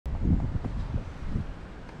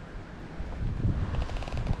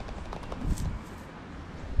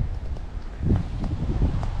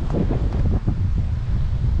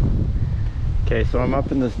Okay, so I'm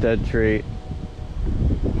up in this dead tree.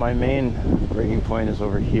 My main rigging point is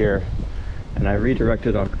over here, and I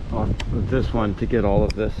redirected off of this one to get all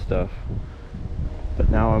of this stuff. But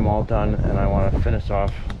now I'm all done and I want to finish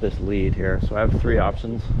off this lead here. So I have three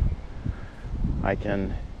options. I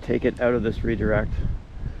can take it out of this redirect,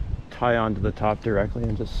 tie onto the top directly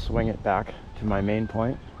and just swing it back to my main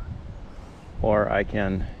point. Or I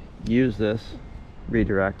can use this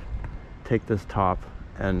redirect, take this top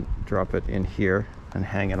and drop it in here and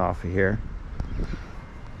hang it off of here.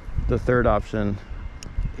 The third option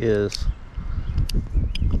is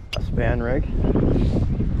a span rig.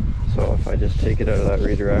 So if I just take it out of that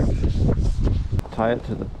redirect, tie it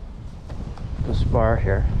to the spar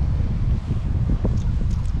here,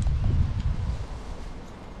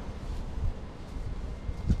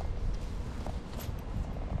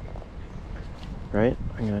 right?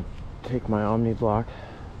 I'm gonna take my omni-block.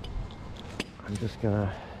 I'm just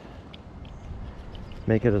gonna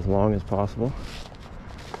make it as long as possible,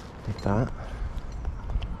 like that,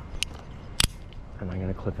 and I'm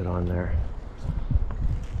gonna clip it on there.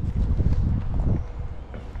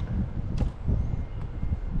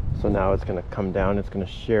 So now it's going to come down, it's going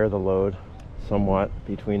to share the load somewhat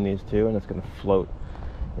between these two, and it's going to float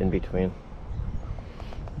in between.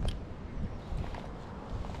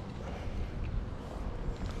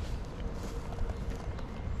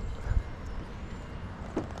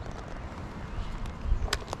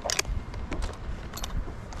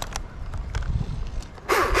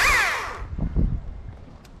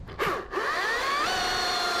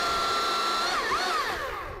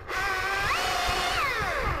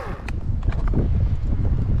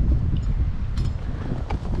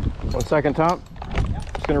 One second, Tom.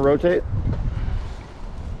 Yep. Just gonna rotate.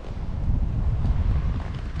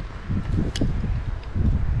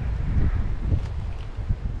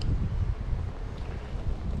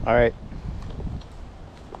 All right.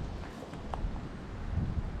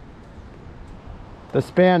 The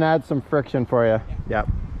span adds some friction for you. Yep.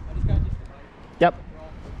 Yep.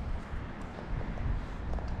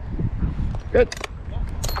 Good.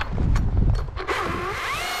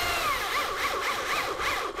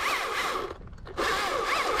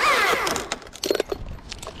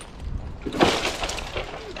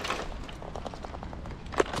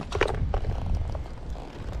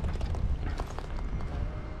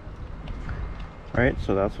 Right,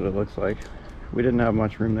 so that's what it looks like. We didn't have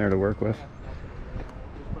much room there to work with.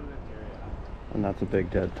 And that's a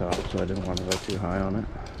big dead top, so I didn't want to go too high on it.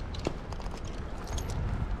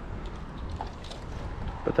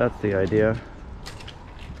 But that's the idea.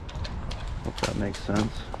 Hope that makes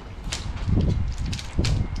sense.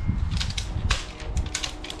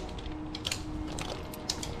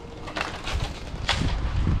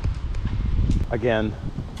 Again,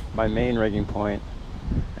 my main rigging point,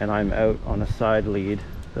 and I'm out on a side lead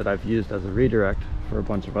that I've used as a redirect for a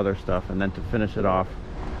bunch of other stuff. And then to finish it off,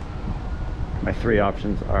 my three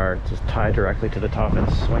options are just tie directly to the top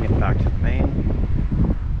and swing it back to the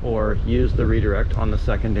main, or use the redirect on the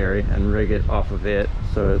secondary and rig it off of it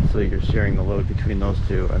so you're sharing the load between those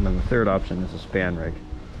two. And then the third option is a span rig,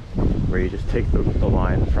 where you just take the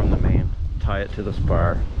line from the main, tie it to the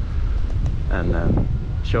spar, and then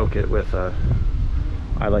choke it with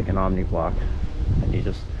I like an omni-block, and you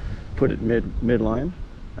just put it midline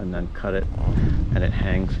and then cut it, and it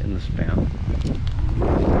hangs in the span.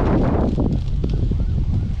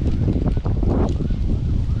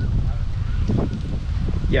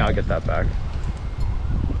 Yeah, I'll get that back.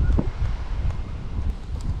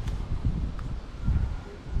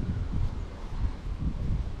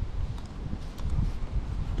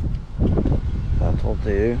 That'll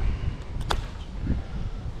do.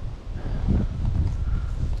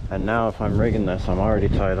 And now if I'm rigging this, I'm already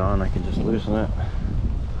tied on, I can just loosen it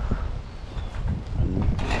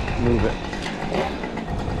and move it.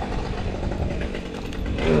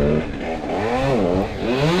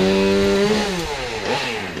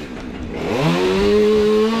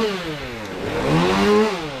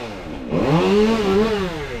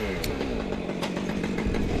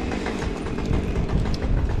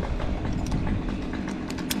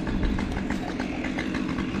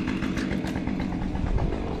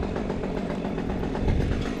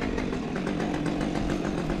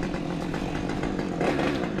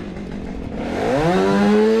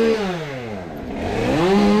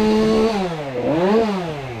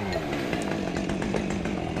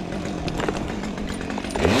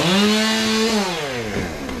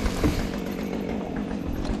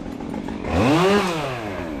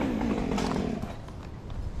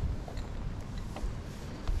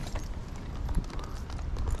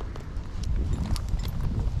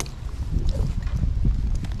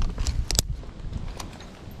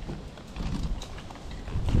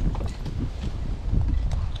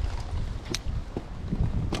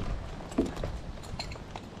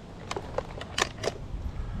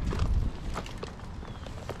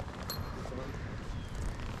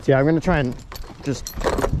 Yeah, I'm gonna try and just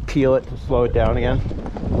peel it to slow it down again.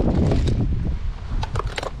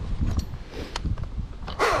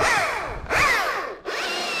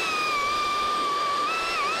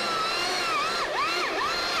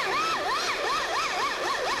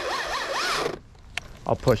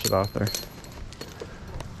 I'll push it off there.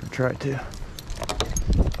 Or try to.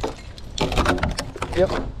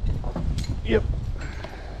 Yep. Yep.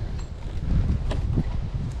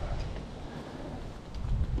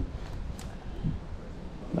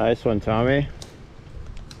 Nice one, Tommy.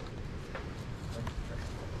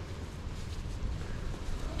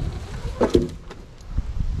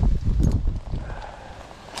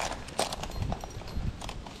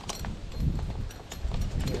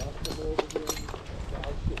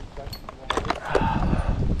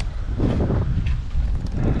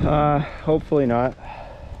 Hopefully not.